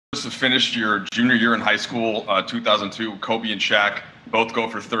Just finished your junior year in high school, 2002. Kobe and Shaq both go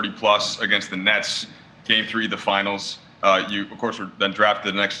for 30 plus against the Nets. Game 3, the finals. You, of course, were then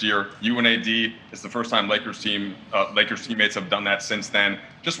drafted the next year. You and AD, it's the first time Lakers teammates have done that since then.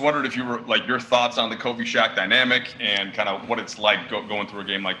 Just wondered if you were like your thoughts on the Kobe Shaq dynamic and kind of what it's like going through a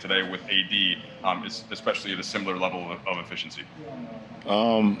game like today with AD, especially at a similar level of efficiency.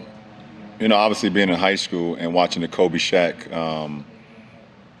 Obviously being in high school and watching the Kobe Shaq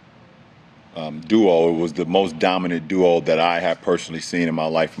duo, it was the most dominant duo that I have personally seen in my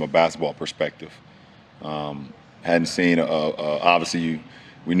life from a basketball perspective. Hadn't seen, obviously,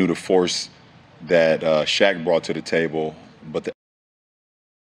 we knew the force that Shaq brought to the table, but the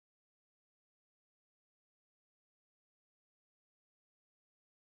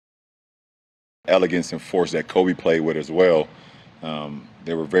elegance and force that Kobe played with as well.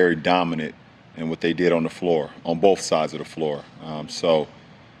 They were very dominant in what they did on the floor, on both sides of the floor. So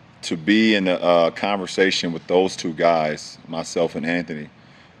to be in a conversation with those two guys, myself and Anthony,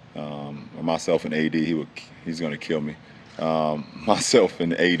 or myself and AD, he's going to kill me. Myself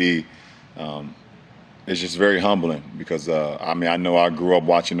and AD, it's just very humbling because, I know I grew up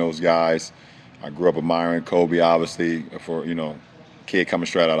watching those guys. I grew up admiring Kobe, obviously, for, kid coming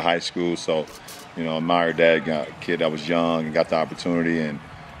straight out of high school. So, admired that kid that was young and got the opportunity and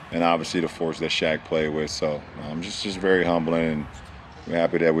obviously the force that Shaq played with. So just very humbling, and we're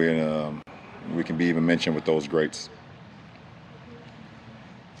happy that we can be even mentioned with those greats.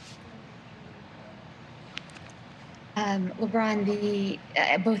 LeBron,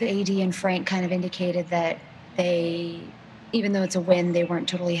 both AD and Frank kind of indicated that even though it's a win, they weren't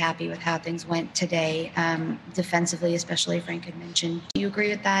totally happy with how things went today, defensively, especially. Frank had mentioned. Do you agree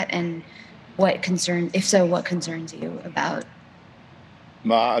with that? And if so, what concerns you about?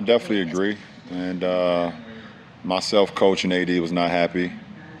 No, I definitely agree. And myself, coach, and AD was not happy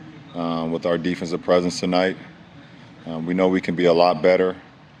with our defensive presence tonight. We know we can be a lot better,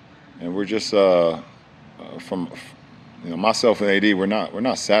 and we're just myself and AD, we're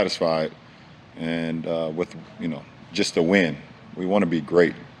not satisfied, and with just a win. We want to be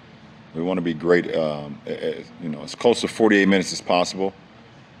great. We want to be great. As close to 48 minutes as possible.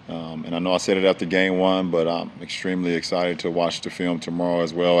 And I know I said it after game 1, but I'm extremely excited to watch the film tomorrow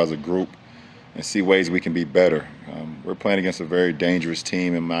as well as a group and see ways we can be better. We're playing against a very dangerous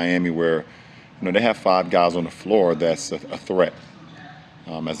team in Miami where, they have 5 guys on the floor that's a threat,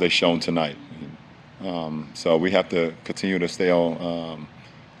 as they've shown tonight. So we have to continue to stay on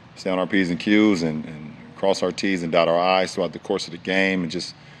our P's and Q's and cross our T's and dot our I's throughout the course of the game, and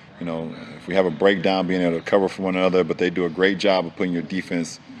just, if we have a breakdown, being able to cover for one another. But they do a great job of putting your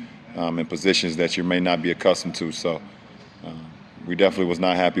defense in positions that you may not be accustomed to. So we definitely was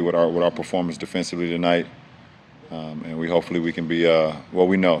not happy with our performance defensively tonight, and hopefully we can be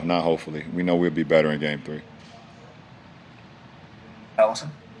we know, not hopefully, we know we'll be better in game 3.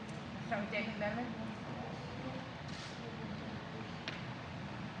 Allison.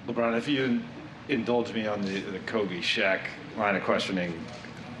 LeBron, if you indulge me on the Kobe Shaq line of questioning,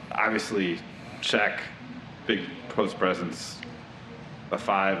 obviously Shaq, big post presence, a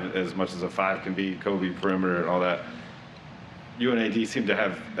 5 as much as a 5 can be, Kobe perimeter and all that. You and AD seem to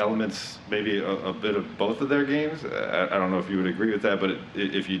have elements, maybe a bit of both of their games. I don't know if you would agree with that, but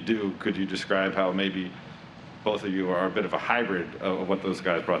if you do, could you describe how maybe both of you are a bit of a hybrid of what those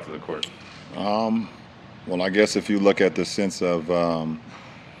guys brought to the court? Well, I guess if you look at the sense of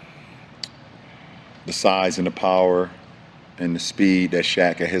the size and the power and the speed that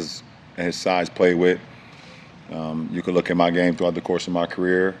Shaq at his size played with, you could look at my game throughout the course of my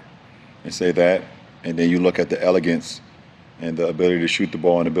career and say that. And then you look at the elegance and the ability to shoot the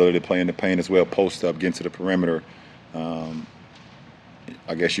ball and the ability to play in the paint as well, post up, get into the perimeter.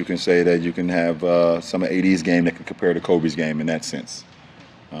 I guess you can say that you can have some of AD's game that can compare to Kobe's game in that sense.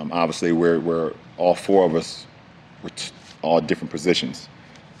 Obviously, we're all 4 of us, we're all different positions.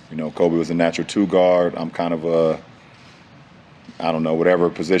 Kobe was a natural 2 guard. I'm kind of whatever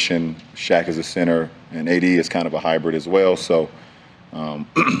position. Shaq is a center, and AD is kind of a hybrid as well. So,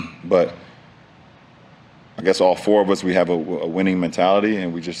 but I guess all 4 of us, we have a winning mentality,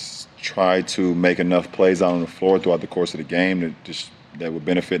 and we just try to make enough plays out on the floor throughout the course of the game that would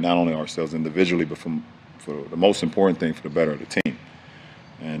benefit not only ourselves individually, but for the most important thing, for the better of the team.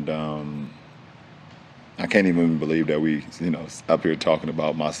 And I can't even believe that we, up here talking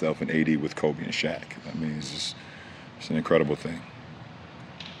about myself and AD with Kobe and Shaq. It's an incredible thing.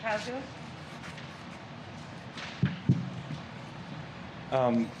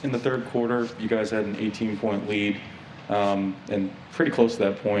 In the third quarter, you guys had an 18-point lead, and pretty close to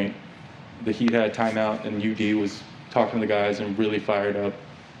that point, the Heat had timeout, and UD was talking to the guys and really fired up.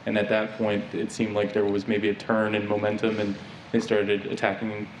 And at that point, it seemed like there was maybe a turn in momentum and they started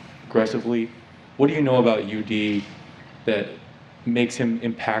attacking aggressively. What do you know about UD that makes him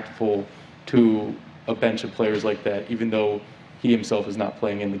impactful to a bench of players like that, even though he himself is not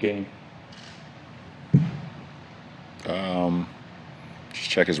playing in the game? Just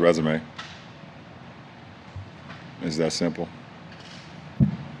check his resume. It's that simple.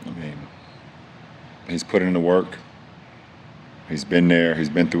 I mean, he's put in the work. He's been there. He's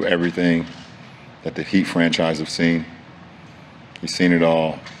been through everything that the Heat franchise have seen. He's seen it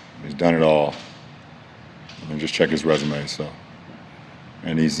all. He's done it all. I mean, just check his resume. So,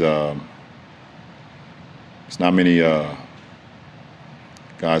 and he's it's not many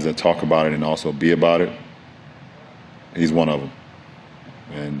guys that talk about it and also be about it. He's one of them.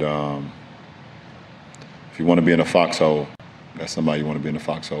 And if you want to be in a foxhole, that's somebody you want to be in a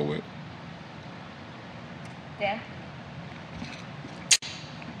foxhole with. Dan?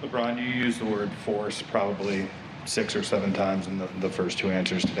 LeBron, you used the word force probably 6 or 7 times in the first 2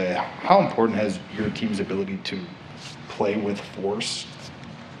 answers today. How important has your team's ability to play with force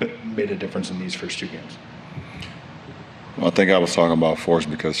made a difference in these first 2 games? Well, I think I was talking about force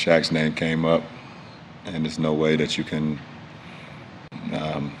because Shaq's name came up, and there's no way that you can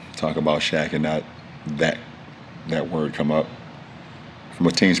talk about Shaq and not that word come up. From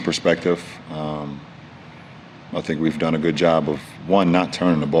a team's perspective, I think we've done a good job of, one, not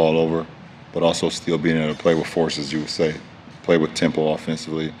turning the ball over, but also still being able to play with force, as you would say, play with tempo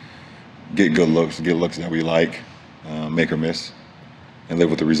offensively, get good looks, get looks that we like, make or miss, and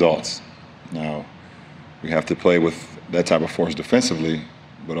live with the results. Now, we have to play with that type of force defensively,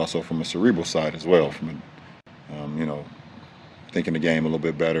 but also from a cerebral side as well, from thinking the game a little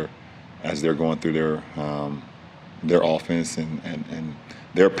bit better as they're going through their offense and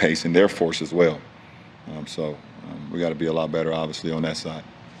their pace and their force as well. So we got to be a lot better, obviously, on that side.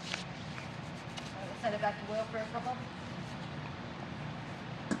 We'll send it back to Will for a couple.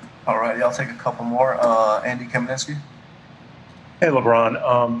 All right, I'll take a couple more. Andy Kamenetsky. Hey,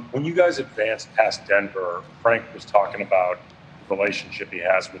 LeBron. When you guys advanced past Denver, Frank was talking about the relationship he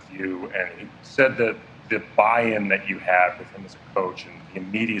has with you, and he said that the buy-in that you had with him as a coach and the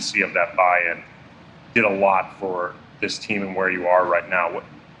immediacy of that buy-in did a lot for this team and where you are right now.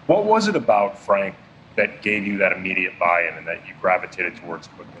 What was it about Frank that gave you that immediate buy-in and that you gravitated towards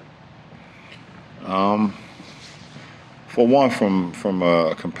quickly? For one, from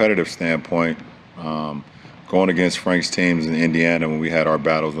a competitive standpoint, going against Frank's teams in Indiana when we had our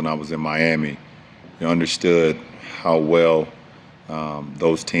battles when I was in Miami, you understood how well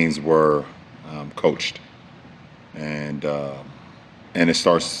those teams were coached, and it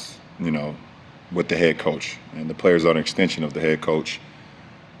starts, with the head coach, and the players are an extension of the head coach.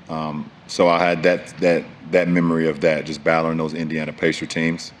 So I had that memory of that, just battling those Indiana Pacer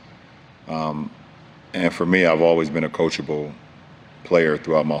teams. And for me, I've always been a coachable player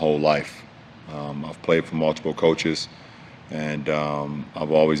throughout my whole life. I've played for multiple coaches, and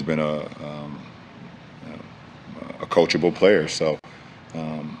I've always been a coachable player. So,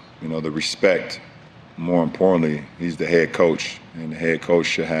 the respect, more importantly, he's the head coach, and the head coach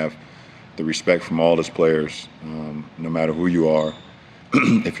should have the respect from all his players, no matter who you are,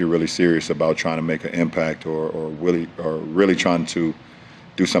 if you're really serious about trying to make an impact or really trying to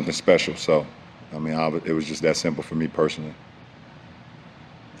do something special. So, it was just that simple for me personally.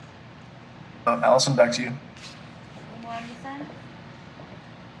 Allison, back to you. Any more on this end?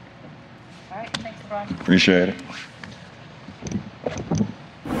 All right, thanks, LeBron. Appreciate it.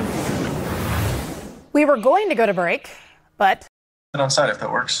 We were going to go to break, but On site if that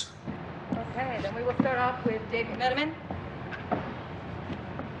works. Okay, then we will start off with David Medeman.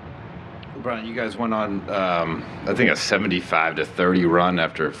 LeBron, you guys went on, I think, a 75-30 run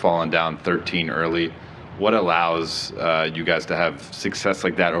after falling down 13 early. What allows you guys to have success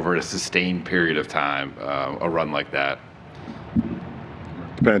like that over a sustained period of time, a run like that?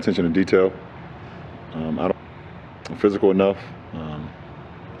 Paying attention to detail. I'm physical enough,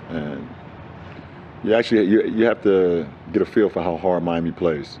 and you have to get a feel for how hard Miami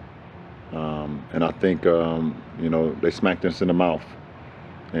plays. And I think they smacked us in the mouth,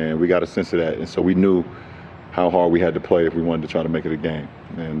 and we got a sense of that, and so we knew how hard we had to play if we wanted to try to make it a game.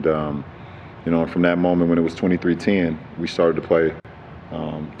 And from that moment when it was 23-10, we started to play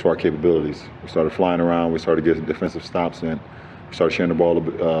to our capabilities. We started flying around. We started getting defensive stops in. We started sharing the ball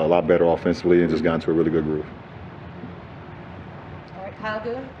a lot better offensively and just got into a really good groove. All right, Kyle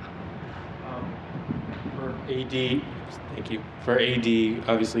Goon. For AD, thank you. For AD,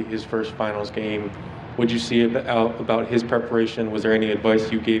 obviously his first finals game, what did you see about his preparation? Was there any advice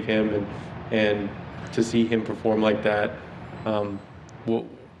you gave him, and to see him perform like that?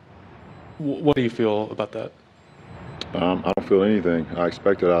 What do you feel about that? I don't feel anything I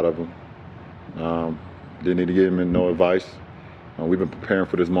expected out of him. Didn't need to give him no advice. We've been preparing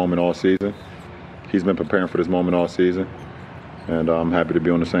for this moment all season. He's been preparing for this moment all season. And I'm happy to be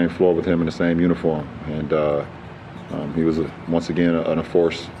on the same floor with him in the same uniform. And he was, once again, a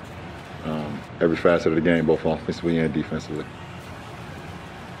force every facet of the game, both offensively and defensively.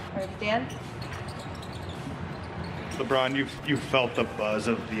 All right, Dan? LeBron, you've felt the buzz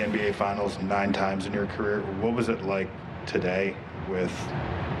of the NBA Finals 9 times in your career. What was it like today with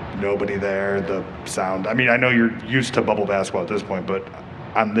nobody there, the sound? I mean, I know you're used to bubble basketball at this point, but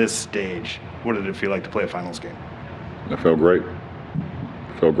on this stage, what did it feel like to play a finals game? It felt great.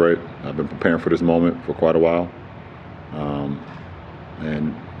 It felt great. I've been preparing for this moment for quite a while.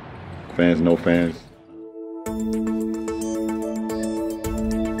 And fans know fans